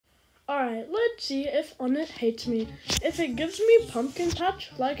Alright, let's see if onett hates me. If it gives me pumpkin patch,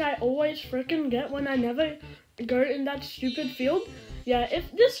 like I always freaking get when I never go in that stupid field, yeah,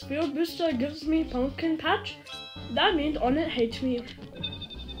 if this field booster gives me pumpkin patch, that means onett hates me.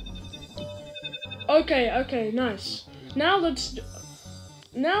 Okay, nice. Now let's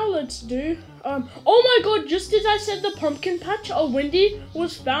do, oh my god, just as I said the pumpkin patch, a windy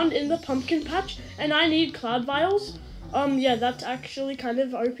was found in the pumpkin patch, and I need cloud vials. Yeah, that's actually kind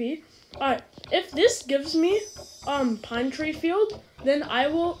of OP. Alright, if this gives me, pine tree field, then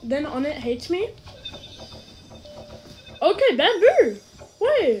onett hates me. Okay, bamboo!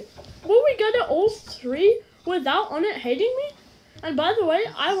 Wait, will we get it all three without onett hating me? And by the way,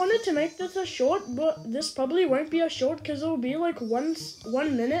 I wanted to make this a short, but this probably won't be a short because it will be like 1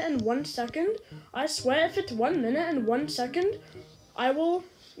 minute and 1 second. I swear if it's 1 minute and 1 second, I will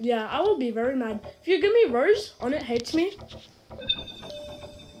be very mad. If you give me rose, onett hates me.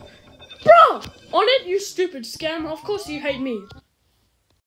 Bruh! Onett, you stupid scam, of course you hate me.